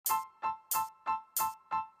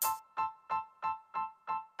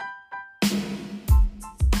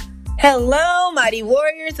Hello, mighty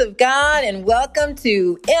warriors of God, and welcome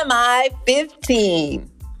to MI 15.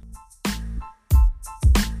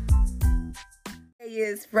 Today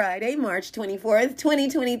is Friday, March 24th,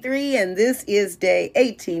 2023, and this is day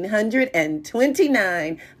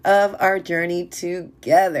 1829 of our journey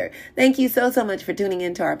together. Thank you so much for tuning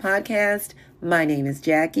into our podcast. My name is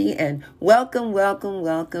Jackie, and welcome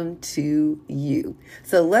to you.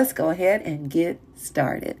 So let's go ahead and get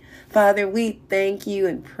started. Father, we thank you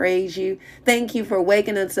and praise you. Thank you for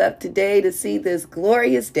waking us up today to see this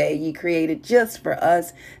glorious day you created just for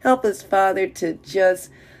us. Help us, Father, to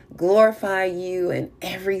just glorify you in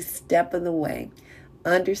every step of the way,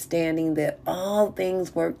 understanding that all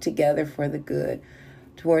things work together for the good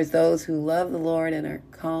towards those who love the Lord and are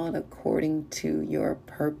called according to your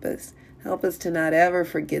purpose. Help us to not ever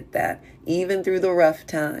forget that, even through the rough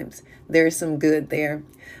times, there's some good there.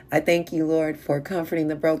 I thank you, Lord, for comforting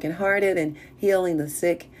the brokenhearted and healing the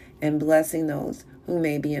sick and blessing those who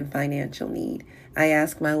may be in financial need. I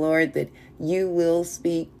ask, my Lord, that you will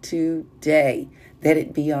speak today, that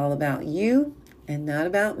it be all about you and not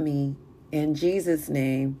about me. In Jesus'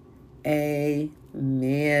 name,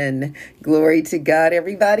 amen. Glory to God,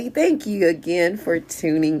 everybody. Thank you again for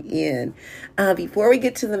tuning in. Before we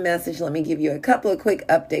get to the message, let me give you a couple of quick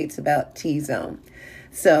updates about T-Zone.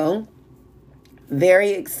 So,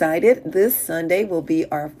 very excited. This Sunday will be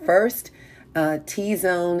our first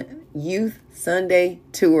T-Zone Youth Sunday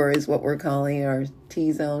Tour is what we're calling our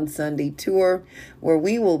T-Zone Sunday Tour, where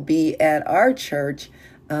we will be at our church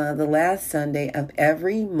the last Sunday of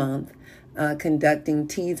every month conducting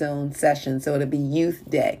T-Zone sessions. So it'll be Youth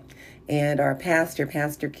Day. And our pastor,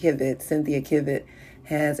 Pastor Kivett, Cynthia Kivett,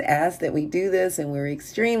 has asked that we do this, and we're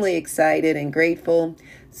extremely excited and grateful.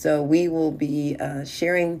 So we will be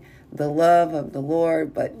sharing the love of the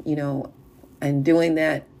Lord, but, and doing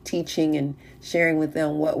that, teaching and sharing with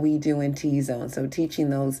them what we do in T-Zone. So teaching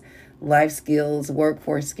those life skills,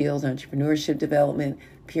 workforce skills, entrepreneurship development,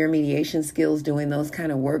 peer mediation skills, doing those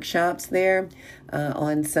kind of workshops there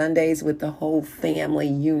on Sundays with the whole family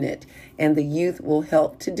unit. And the youth will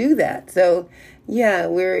help to do that. So, yeah,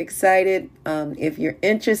 we're excited. If you're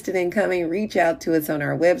interested in coming, reach out to us on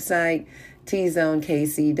our website,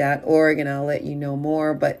 tzonekc.org, and I'll let you know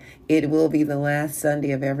more. But it will be the last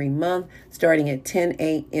Sunday of every month, starting at 10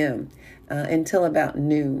 a.m. Until about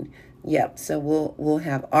noon. Yep. So we'll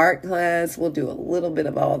have art class. We'll do a little bit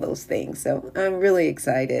of all those things. So I'm really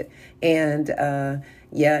excited. And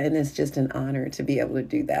and it's just an honor to be able to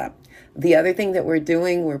do that. The other thing that we're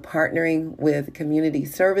doing, we're partnering with Community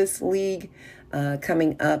Service League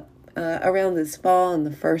coming up around this fall and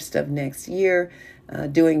the first of next year,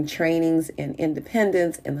 doing trainings in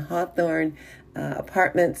Independence in the Hawthorne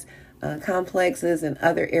apartments, complexes and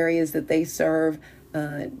other areas that they serve,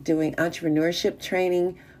 doing entrepreneurship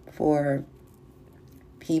training for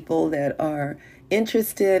people that are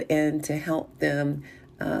interested and to help them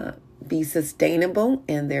be sustainable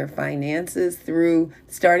in their finances through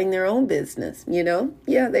starting their own business.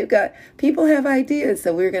 People have ideas,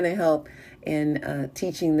 so we're going to help in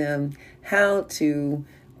teaching them how to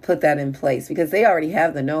put that in place, because they already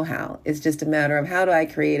have the know-how. It's just a matter of, how do I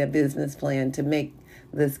create a business plan to make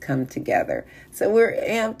this come together? So we're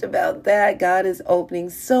amped about that. God is opening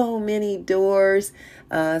so many doors.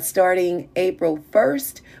 Starting April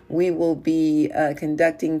 1st, we will be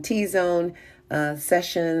conducting T-Zone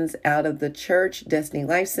sessions out of the church, Destiny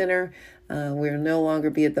Life Center. We'll no longer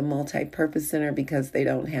be at the Multi-Purpose Center because they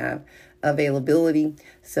don't have availability.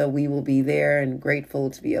 So we will be there and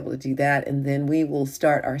grateful to be able to do that. And then we will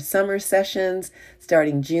start our summer sessions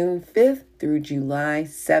starting June 5th through July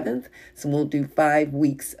 7th. So we'll do 5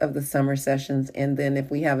 weeks of the summer sessions. And then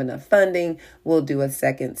if we have enough funding, we'll do a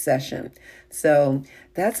second session. So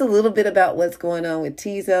that's a little bit about what's going on with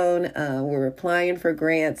T-Zone. We're applying for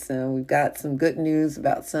grants. We've got some good news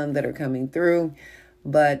about some that are coming through.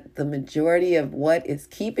 But the majority of what is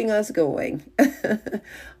keeping us going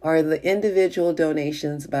are the individual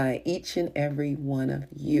donations by each and every one of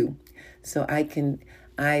you. So I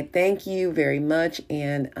thank you very much,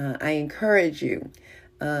 and I encourage you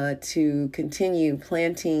to continue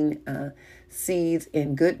planting seeds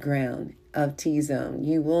in good ground of T-Zone.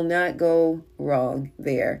 You will not go wrong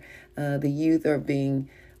there. The youth are being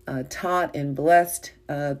taught and blessed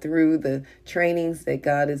through the trainings that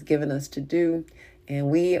God has given us to do. And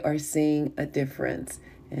we are seeing a difference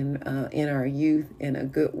in our youth in a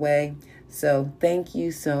good way. So thank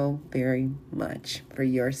you so very much for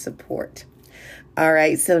your support. All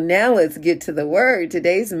right, so now let's get to the word.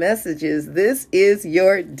 Today's message is, this is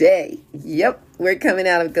your day. Yep, we're coming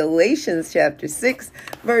out of Galatians chapter 6,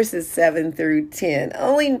 verses 7 through 10.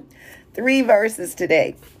 Only 3 verses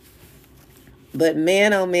today. But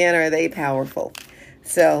man, oh man, are they powerful.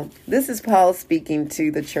 So this is Paul speaking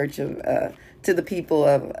to the church of, to the people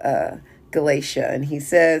of Galatia. And he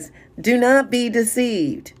says, do not be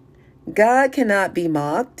deceived. God cannot be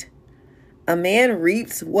mocked. A man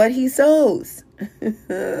reaps what he sows.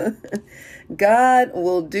 God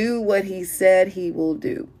will do what he said he will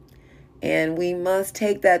do. And we must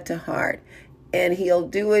take that to heart. And he'll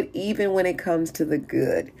do it even when it comes to the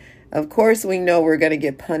good. Of course, we know we're going to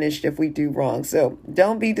get punished if we do wrong. So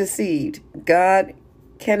don't be deceived. God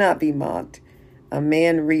cannot be mocked. A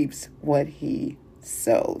man reaps what he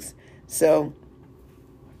sows. So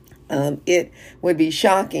it would be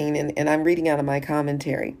shocking, and I'm reading out of my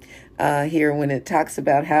commentary here when it talks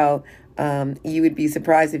about how you would be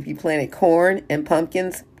surprised if you planted corn and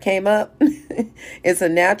pumpkins came up. It's a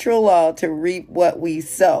natural law to reap what we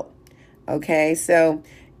sow. Okay, so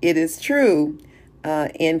it is true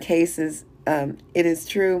in cases, it is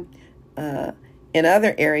true in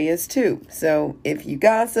other areas too. So if you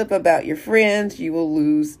gossip about your friends, you will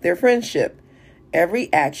lose their friendship.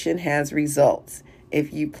 Every action has results.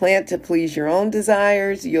 If you plant to please your own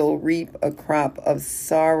desires, you'll reap a crop of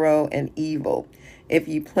sorrow and evil. If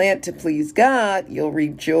you plant to please God, you'll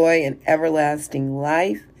reap joy and everlasting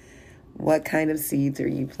life. What kind of seeds are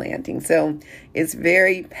you planting? So it's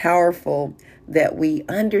very powerful that we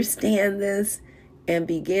understand this and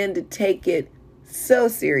begin to take it so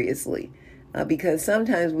seriously. Because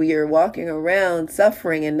sometimes we are walking around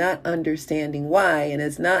suffering and not understanding why. And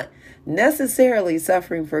it's not necessarily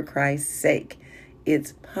suffering for Christ's sake.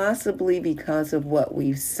 It's possibly because of what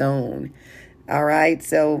we've sown. All right.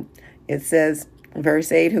 So it says,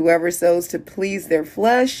 verse 8, whoever sows to please their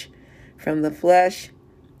flesh, from the flesh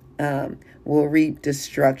will reap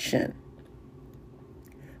destruction.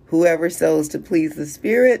 Whoever sows to please the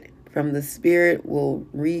Spirit, from the Spirit will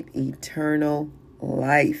reap eternal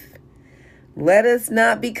life. Let us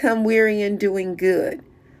not become weary in doing good,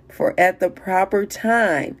 for at the proper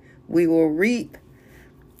time we will reap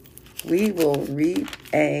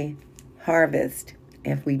a harvest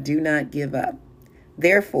if we do not give up.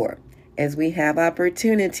 Therefore, as we have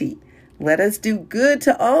opportunity, let us do good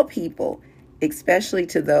to all people, especially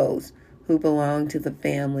to those who belong to the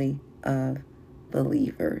family of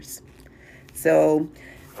believers. So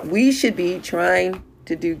we should be trying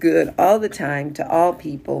to do good all the time to all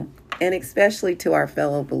people, and especially to our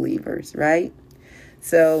fellow believers, right?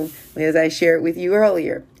 So as I shared with you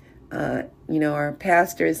earlier, our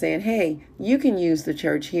pastor is saying, hey, you can use the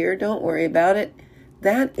church here. Don't worry about it.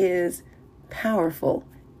 That is powerful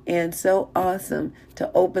and so awesome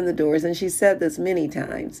to open the doors. And she said this many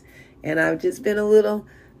times. And I've just been a little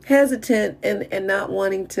hesitant and not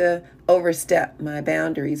wanting to overstep my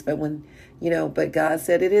boundaries. But but God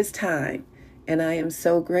said it is time. And I am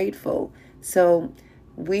so grateful. So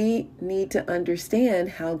we need to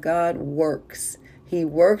understand how God works. He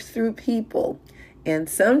works through people. And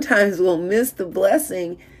sometimes we'll miss the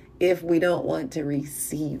blessing if we don't want to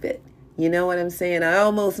receive it. You know what I'm saying? I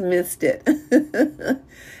almost missed it.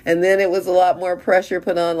 And then it was a lot more pressure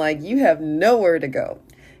put on, like, you have nowhere to go.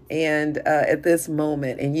 And at this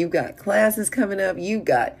moment, and you've got classes coming up, you've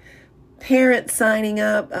got parents signing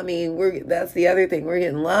up. I mean, that's the other thing. We're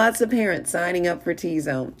getting lots of parents signing up for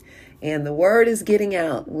T-Zone. And the word is getting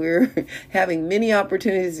out. We're having many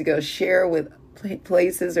opportunities to go share with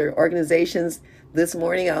places or organizations. This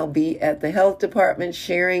morning, I'll be at the health department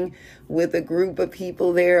sharing with a group of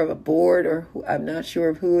people there, a board, or I'm not sure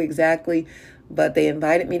of who exactly, but they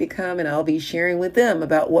invited me to come, and I'll be sharing with them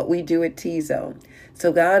about what we do at T-Zone.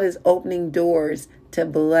 So God is opening doors to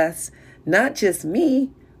bless not just me,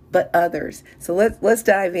 but others. So let's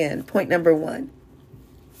dive in. Point number 1.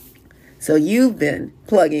 So you've been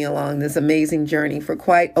plugging along this amazing journey for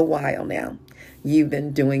quite a while now. You've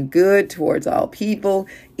been doing good towards all people,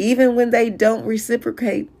 even when they don't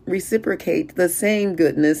reciprocate the same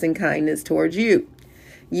goodness and kindness towards you.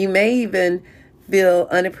 You may even feel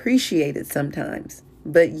unappreciated sometimes,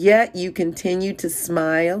 but yet you continue to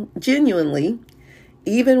smile genuinely,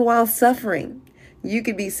 even while suffering. You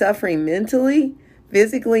could be suffering mentally,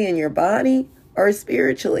 physically in your body, or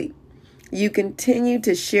spiritually. You continue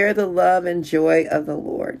to share the love and joy of the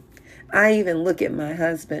Lord. I even look at my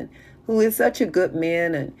husband, who is such a good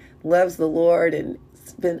man and loves the Lord and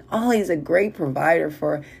he's a great provider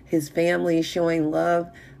for his family, showing love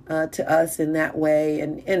to us in that way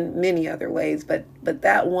and in many other ways. But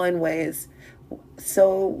that one way was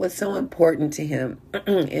so important to him.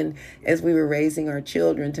 And as we were raising our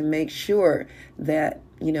children, to make sure that,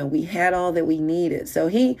 we had all that we needed. So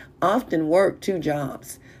he often worked 2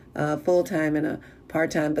 jobs, full-time and a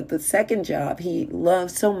part-time, but the second job he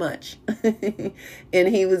loved so much. And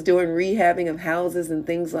he was doing rehabbing of houses and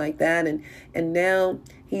things like that. And now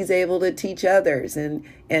he's able to teach others. And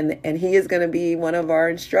he is going to be one of our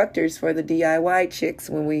instructors for the DIY chicks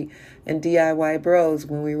and DIY bros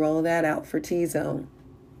when we roll that out for T-Zone.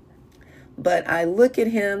 But I look at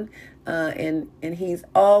him, and he's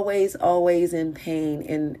always in pain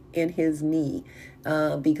in his knee,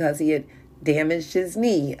 because he had damaged his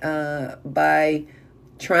knee by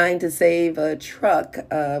trying to save a truck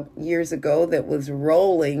years ago that was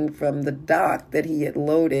rolling from the dock that he had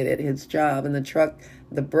loaded at his job, and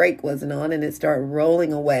the brake wasn't on, and it started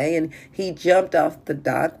rolling away, and he jumped off the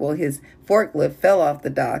dock. Well, his forklift fell off the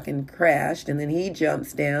dock and crashed, and then he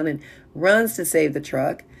jumps down and runs to save the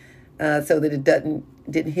truck, so that it didn't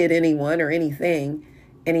hit anyone or anything,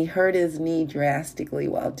 and he hurt his knee drastically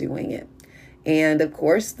while doing it. And of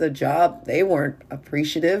course, the job, they weren't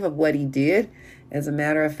appreciative of what he did. As a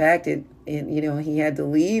matter of fact, he had to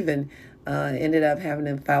leave and ended up having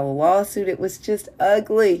to file a lawsuit. It was just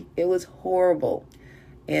ugly. It was horrible.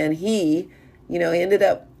 And he, ended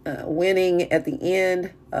up winning at the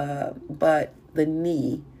end, but the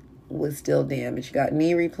knee was still damaged. Got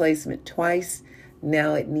knee replacement twice.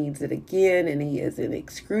 Now it needs it again, and he is in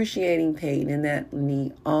excruciating pain in that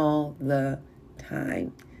knee all the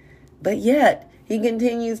time. But yet, he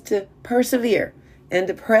continues to persevere and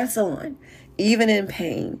to press on, even in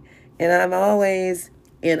pain. And I'm always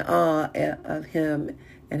in awe of him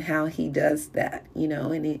and how he does that,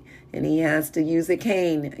 and he has to use a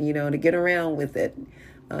cane, to get around with it,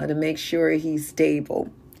 to make sure he's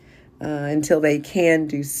stable until they can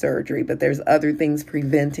do surgery. But there's other things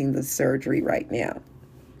preventing the surgery right now.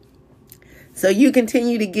 So you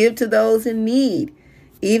continue to give to those in need,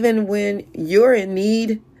 even when you're in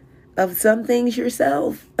need of some things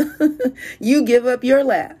yourself. You give up your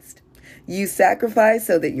last. You sacrifice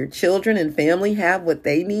so that your children and family have what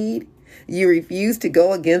they need. You refuse to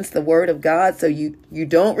go against the word of God, so you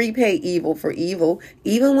don't repay evil for evil,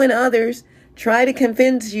 even when others try to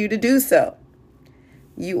convince you to do so.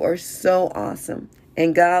 You are so awesome,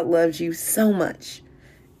 and God loves you so much,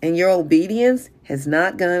 and your obedience has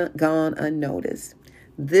not gone unnoticed.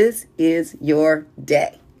 This is your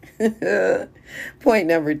day. Point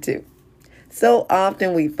number 2. So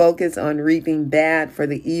often we focus on reaping bad for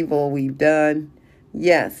the evil we've done.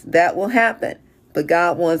 Yes, that will happen. But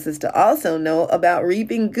God wants us to also know about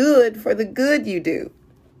reaping good for the good you do.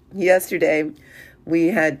 Yesterday, we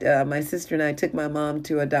had, my sister and I took my mom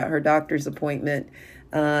to her doctor's appointment,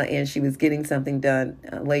 and she was getting something done,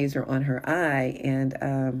 laser on her eye.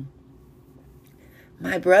 And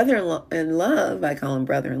my brother-in-law, I call him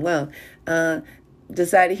brother-in-law,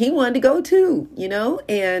 decided he wanted to go too,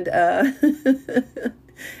 and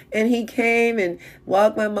and he came and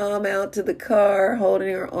walked my mom out to the car,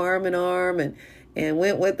 holding her arm in arm, and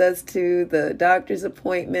went with us to the doctor's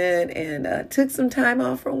appointment, and took some time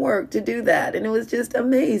off from work to do that. And it was just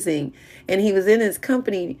amazing. And he was in his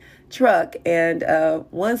company truck. And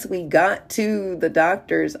once we got to the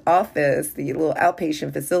doctor's office, the little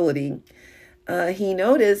outpatient facility, he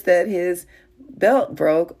noticed that his belt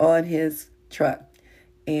broke on his truck.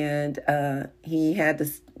 And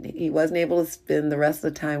he wasn't able to spend the rest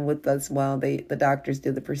of the time with us while the doctors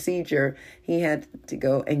did the procedure. He had to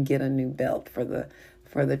go and get a new belt for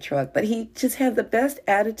the truck. But he just had the best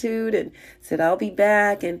attitude and said, "I'll be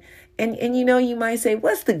back." And you might say,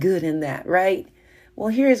 what's the good in that, right? Well,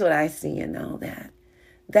 here's what I see in all that.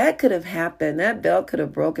 That could have happened. That belt could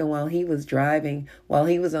have broken while he was driving, while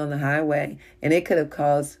he was on the highway, and it could have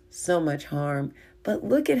caused so much harm. But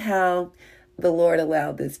look at how the Lord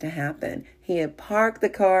allowed this to happen. He had parked the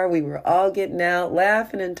car. We were all getting out,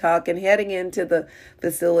 laughing and talking, heading into the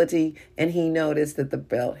facility, and he noticed that the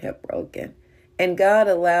belt had broken. And God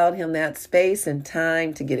allowed him that space and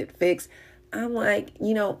time to get it fixed. I'm like,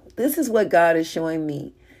 this is what God is showing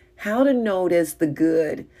me, how to notice the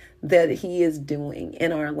good that he is doing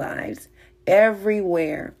in our lives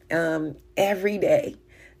everywhere, every day,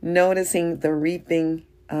 noticing the reaping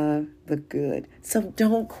the good. So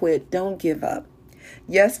don't quit. Don't give up.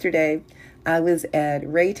 Yesterday, I was at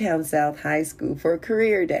Raytown South High School for a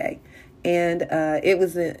career day. And it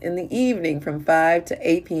was in the evening from 5 to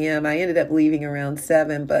 8 p.m. I ended up leaving around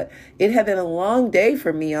 7, but it had been a long day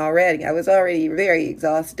for me already. I was already very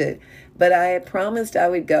exhausted, but I had promised I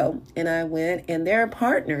would go, and I went, and they're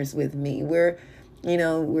partners with me. We're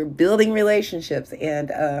building relationships,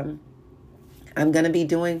 and I'm going to be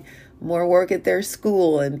doing more work at their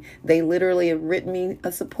school, and they literally have written me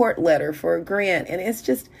a support letter for a grant, and it's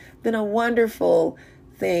just been a wonderful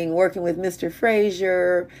thing working with Mr.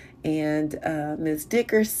 Frazier and Miss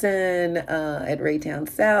Dickerson at Raytown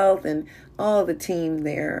South, and all the team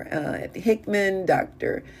there at Hickman,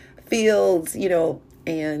 Dr. Fields,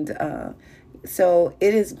 and so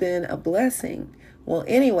it has been a blessing. Well,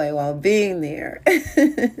 anyway, while being there,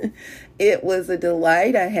 it was a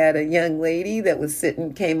delight. I had a young lady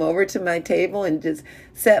that came over to my table and just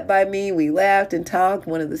sat by me. We laughed and talked,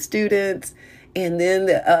 one of the students. And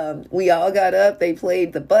then we all got up. They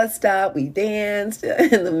played the bus stop. We danced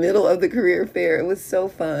in the middle of the career fair. It was so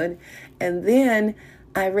fun. And then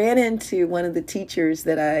I ran into one of the teachers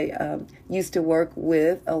that I used to work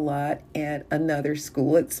with a lot at another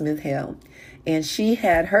school at Smith Hill. And she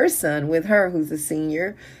had her son with her, who's a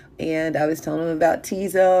senior. And I was telling him about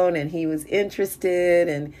T-Zone, and he was interested.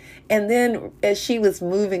 And then as she was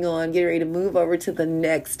moving on, getting ready to move over to the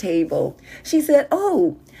next table, she said,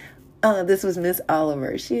 this was Miss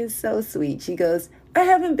Oliver. She is so sweet. She goes, I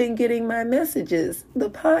haven't been getting my messages,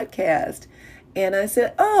 the podcast. And I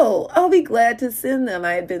said, I'll be glad to send them.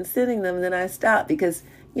 I had been sending them, and then I stopped because,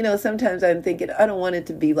 sometimes I'm thinking, I don't want it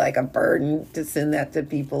to be like a burden to send that to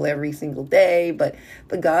people every single day. But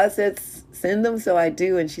God said, send them, so I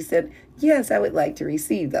do. And she said, yes, I would like to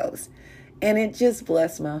receive those. And it just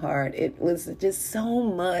blessed my heart. It was just so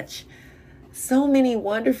many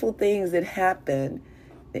wonderful things that happened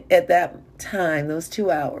at that time, those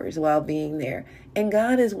 2 hours while being there. And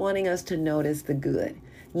God is wanting us to notice the good.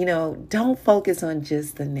 Don't focus on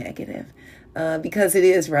just the negative because it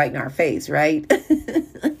is right in our face, right?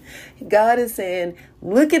 God is saying,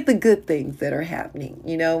 look at the good things that are happening.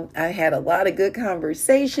 I had a lot of good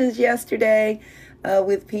conversations yesterday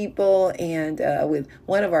with people, and with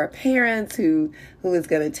one of our parents who is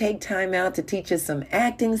going to take time out to teach us some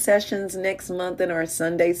acting sessions next month in our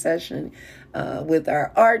Sunday session, with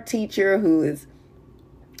our art teacher, who is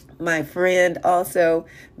my friend also,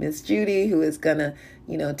 Miss Judy, who is going to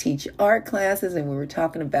teach art classes. And we were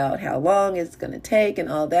talking about how long it's going to take and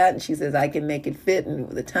all that. And she says, I can make it fit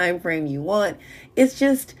in the time frame you want. It's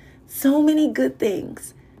just so many good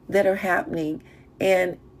things that are happening.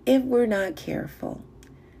 And if we're not careful,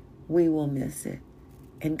 we will miss it.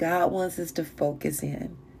 And God wants us to focus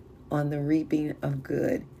in on the reaping of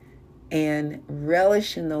good and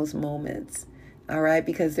relish in those moments. All right,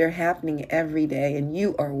 because they're happening every day, and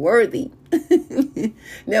you are worthy.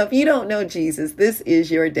 Now, if you don't know Jesus, this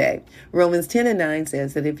is your day. Romans 10:9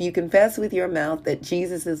 says that if you confess with your mouth that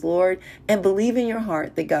Jesus is Lord and believe in your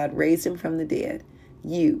heart that God raised him from the dead,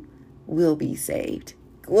 you will be saved.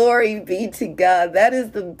 Glory be to God. That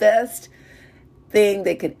is the best thing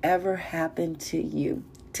that could ever happen to you.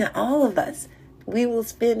 To all of us, we will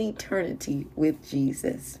spend eternity with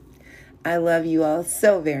Jesus. I love you all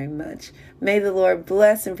so very much. May the Lord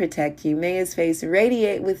bless and protect you. May his face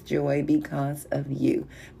radiate with joy because of you.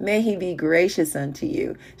 May he be gracious unto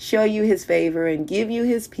you, show you his favor, and give you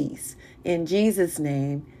his peace. In Jesus'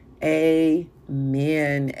 name, amen.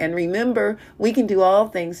 And remember, we can do all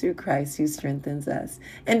things through Christ who strengthens us.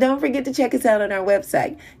 And don't forget to check us out on our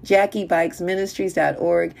website,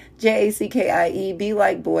 JackieBikesMinistries.org, JACKIE, be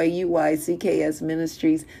like boy, UYCKS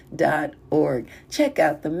Ministries.org. Check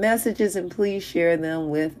out the messages and please share them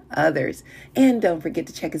with others. And don't forget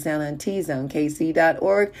to check us out on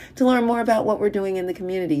tzonekc.org to learn more about what we're doing in the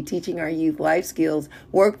community, teaching our youth life skills,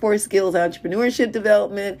 workforce skills, entrepreneurship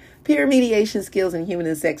development, peer mediation skills, and human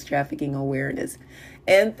and sex trafficking awareness.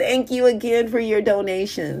 And thank you again for your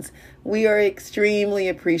donations. We are extremely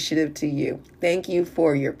appreciative to you. Thank you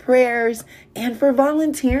for your prayers and for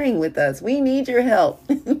volunteering with us. We need your help.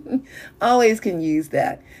 Always can use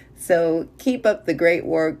that. So keep up the great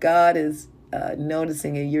work. God is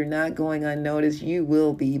noticing it. You're not going unnoticed. You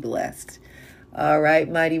will be blessed. All right,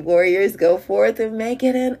 mighty warriors, go forth and make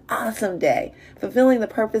it an awesome day, fulfilling the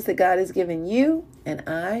purpose that God has given you. And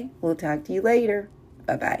I will talk to you later.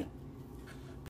 Bye-bye.